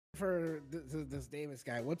for this Davis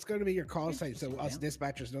guy. What's going to be your call sign so us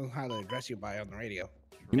dispatchers know how to address you by on the radio?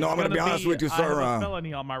 You know, I'm going to be honest with you, sir. I have a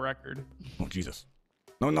felony on my record. Oh Jesus.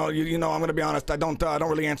 No, you know, I'm going to be honest. I don't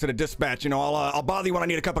really answer the dispatch. You know, I'll bother you when I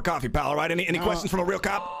need a cup of coffee, pal. All right? Any questions from a real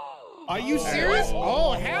cop? Are you serious?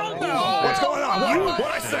 Oh, hell no! What's going on?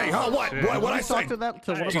 What I say? Huh? What I say? Talk to that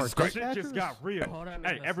to one of our Shit just got real.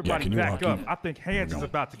 Hey, everybody back up. I think hands is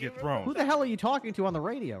about to get thrown. Who the hell are you talking to on the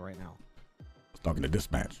radio right now? I was talking to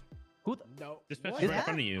dispatch. Who? No. Dispatch is right in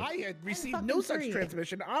front of you. I had received no such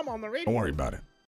transmission. I'm on the radio. Don't worry about it.